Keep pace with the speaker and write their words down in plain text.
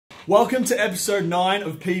Welcome to episode 9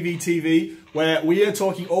 of PVTV, where we are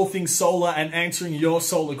talking all things solar and answering your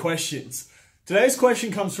solar questions. Today's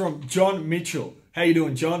question comes from John Mitchell. How you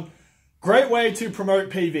doing, John? Great way to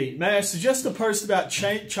promote PV. May I suggest a post about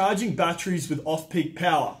charging batteries with off-peak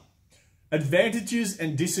power? Advantages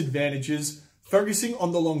and disadvantages, focusing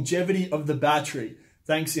on the longevity of the battery.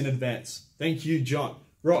 Thanks in advance. Thank you, John.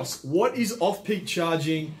 Ross, what is off-peak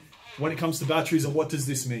charging when it comes to batteries, and what does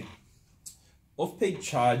this mean? Off-peak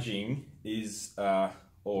charging is,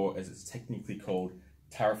 or as it's technically called,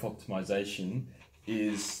 tariff optimization,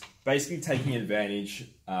 is basically taking advantage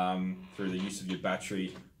through the use of your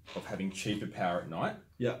battery of having cheaper power at night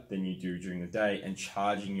than you do during the day, and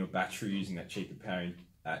charging your battery using that cheaper power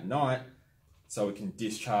at night so it can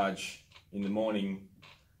discharge in the morning,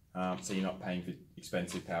 so you're not paying for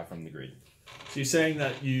expensive power from the grid. So you're saying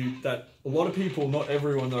that a lot of people, not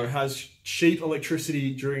everyone though, has cheap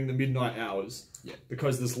electricity during the midnight hours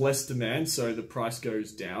because there's less demand, so the price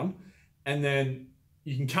goes down, and then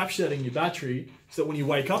you can capture that in your battery so that when you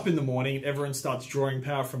wake up in the morning and everyone starts drawing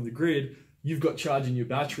power from the grid, you've got charge in your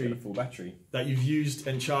battery, a full battery that you've used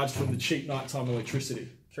and charged from the cheap nighttime electricity.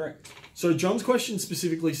 Correct. So John's question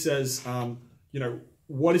specifically says,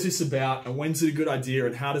 what is this about, and when's it a good idea,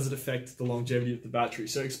 and how does it affect the longevity of the battery?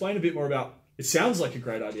 So explain a bit more about. It sounds like a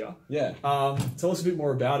great idea. Yeah. Tell us a bit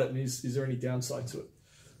more about it, and is there any downside to it?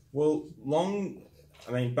 Well,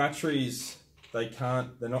 batteries, they're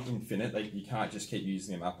not infinite. You can't just keep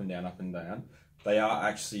using them up and down, up and down. They are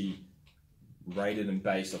actually rated and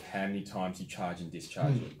based off how many times you charge and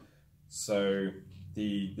discharge it. So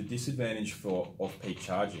the disadvantage for off-peak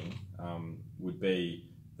charging would be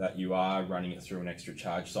that you are running it through an extra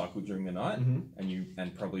charge cycle during the night,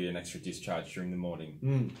 and probably an extra discharge during the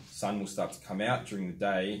morning. Sun will start to come out during the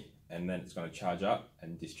day, and then it's going to charge up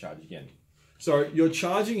and discharge again. So you're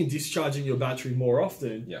charging and discharging your battery more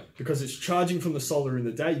often because it's charging from the solar in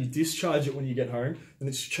the day. You discharge it when you get home, and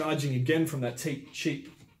it's charging again from that cheap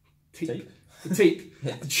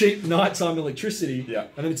nighttime electricity, and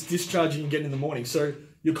then it's discharging again in the morning. So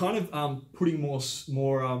you're kind of putting more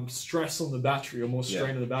stress on the battery, or more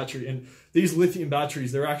strain on the battery. And these lithium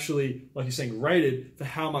batteries, they're actually, like you're saying, rated for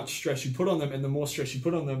how much stress you put on them, and the more stress you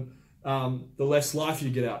put on them, the less life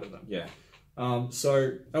you get out of them.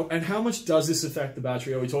 And how much does this affect the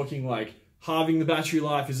battery? Are we talking like halving the battery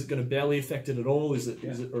life? Is it going to barely affect it at all? Is it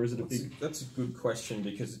a big? That's a good question,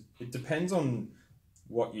 because it depends on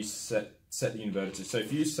what you set the inverter to. So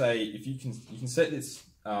if you can set this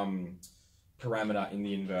parameter in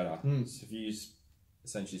the inverter. So if you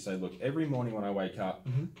essentially say, look, every morning when I wake up,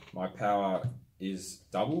 my power is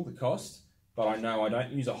double the cost, but I know I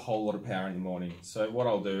don't use a whole lot of power in the morning. So what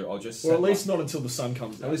I'll do, I'll just at least not until the sun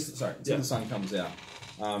comes out. Until the sun comes out.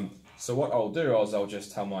 So what I'll do is I'll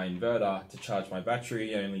just tell my inverter to charge my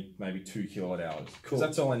battery only maybe 2 kilowatt hours. Because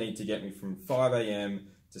that's all I need to get me from 5 a.m.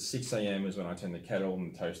 to 6 a.m. is when I turn the kettle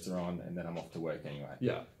and the toaster on, and then I'm off to work anyway.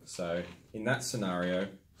 So in that scenario,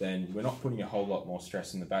 then we're not putting a whole lot more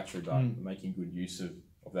stress on the battery, but making good use of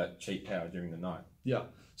that cheap power during the night.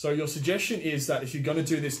 So your suggestion is that if you're going to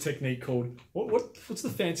do this technique called, what's the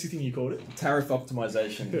fancy thing you called it? Tariff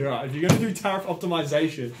optimization. Right. If you're going to do tariff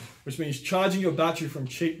optimization, which means charging your battery from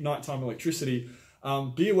cheap nighttime electricity,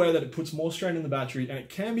 be aware that it puts more strain on the battery, and it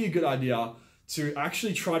can be a good idea to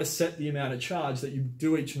actually try to set the amount of charge that you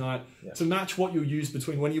do each night to match what you'll use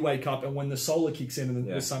between when you wake up and when the solar kicks in and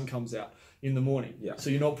the sun comes out in the morning. So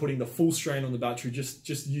you're not putting the full strain on the battery,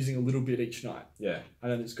 just using a little bit each night. And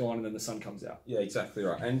then it's gone, and then the sun comes out. Yeah, exactly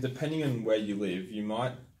right. And depending on where you live, you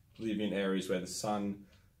might live in areas where the sun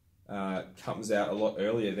comes out a lot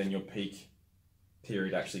earlier than your peak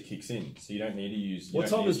period actually kicks in. So you don't need to use... What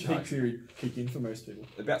time does peak period kick in for most people?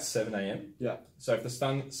 About 7 a.m. So if the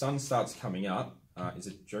sun starts coming up, is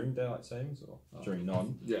it during daylight savings or during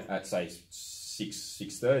non? At say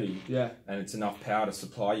 6:30, and it's enough power to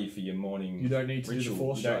supply you for your morning. You don't need to do the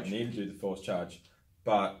force charge. You don't need to do the force charge,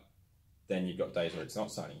 but then you've got days where it's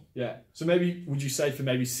not sunny. So maybe, would you say for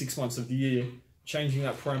maybe 6 months of the year, changing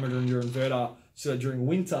that parameter in your inverter so that during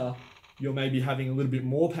winter you're maybe having a little bit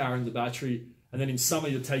more power in the battery, and then in summer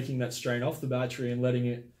you're taking that strain off the battery and letting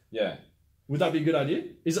it... Would that be a good idea?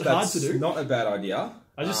 Is it hard to do? Not a bad idea.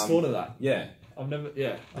 I just thought of that. I've never...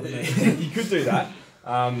 I don't know. You could do that.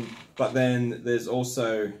 But then there's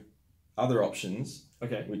also other options,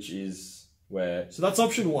 which is where... So that's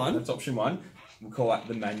option one. That's option one. We'll call that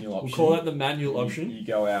the manual option. We'll call that the manual option. You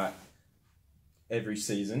go out every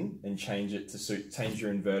season and change your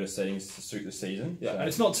inverter settings to suit the season. And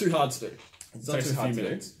it's not too hard to do. It's not too hard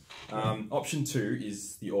to do. Option 2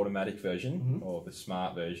 is the automatic version or the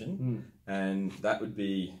smart version, and that would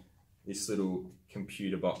be this little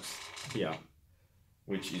computer box here,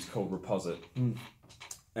 which is called Reposit.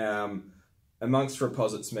 Amongst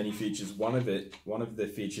Reposit's many features, one of the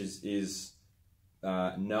features is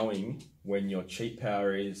knowing when your cheap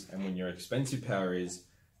power is and when your expensive power is,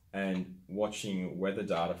 and watching weather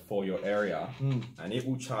data for your area, and it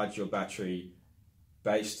will charge your battery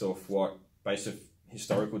based off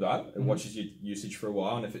historical data. It watches your usage for a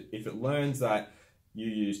while, and if it learns that you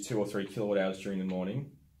use 2 or 3 kilowatt hours during the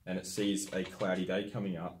morning and it sees a cloudy day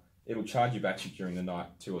coming up, it'll charge your battery during the night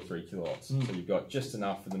 2 or 3 kilowatts. So you've got just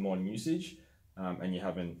enough for the morning usage, and you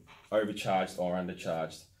haven't overcharged or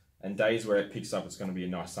undercharged. And days where it picks up, it's going to be a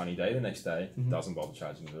nice sunny day the next day, doesn't bother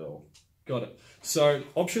charging it at all. Got it. So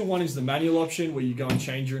option 1 is the manual option, where you go and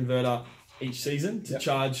change your inverter each season to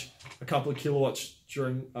charge a couple of kilowatts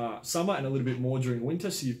during summer and a little bit more during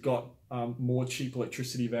winter. So you've got more cheap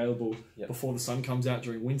electricity available before the sun comes out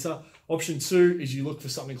during winter. Option 2 is you look for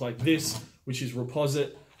something like this, which is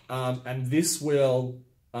Reposit. And this will,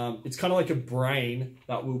 it's kind of like a brain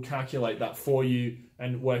that will calculate that for you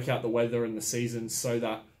and work out the weather and the seasons, so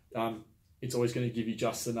that it's always going to give you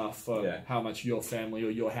just enough for how much your family or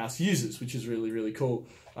your house uses, which is really, really cool.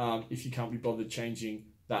 If you can't be bothered changing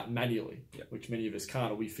that manually, which many of us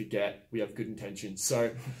can't, or we forget, we have good intentions.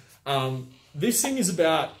 So this thing is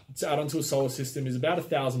about, to add onto a solar system, is about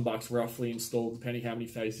 $1,000 roughly installed, depending how many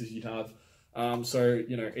phases you have. So,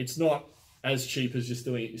 you know, it's not as cheap as just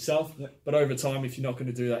doing it yourself, but over time, if you're not going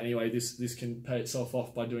to do that anyway, this can pay itself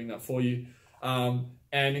off by doing that for you.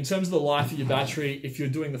 And in terms of the life of your battery, if you're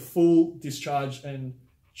doing the full discharge and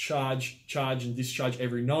charge and discharge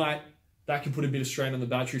every night, that can put a bit of strain on the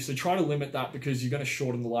battery. So try to limit that, because you're going to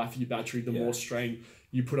shorten the life of your battery the more strain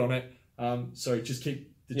you put on it. So just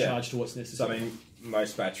keep the charge to what's necessary. So I mean,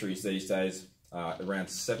 most batteries these days are around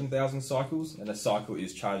 7,000 cycles, and a cycle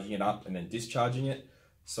is charging it up and then discharging it.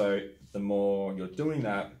 So the more you're doing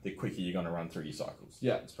that, the quicker you're going to run through your cycles.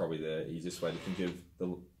 Yeah. It's probably the easiest way to think of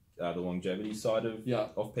the longevity side of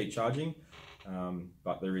off-peak charging.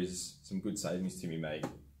 But there is some good savings to be made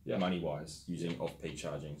money-wise using off-peak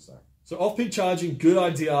charging. So off-peak charging, good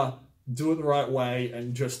idea. Do it the right way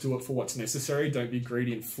and just do it for what's necessary. Don't be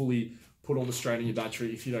greedy and fully put all the strain on your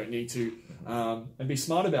battery if you don't need to, and be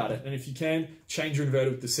smart about it. And if you can, change your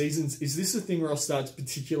inverter with the seasons. Is this a thing, Ross, that's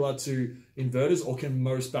particular to inverters, or can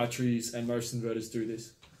most batteries and most inverters do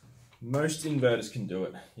this? Most inverters can do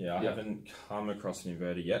it. I haven't come across an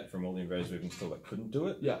inverter yet from all the inverters we've installed that couldn't do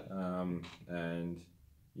it.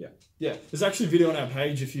 There's actually a video on our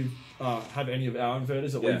page if you have any of our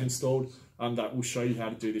inverters that we've installed that will show you how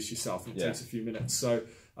to do this yourself. It takes a few minutes. So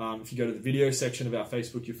if you go to the video section of our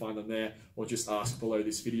Facebook, you'll find them there, or just ask below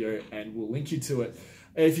this video and we'll link you to it.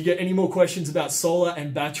 If you get any more questions about solar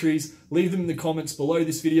and batteries, leave them in the comments below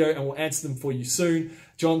this video and we'll answer them for you soon.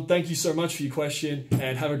 John, thank you so much for your question,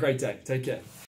 and have a great day. Take care.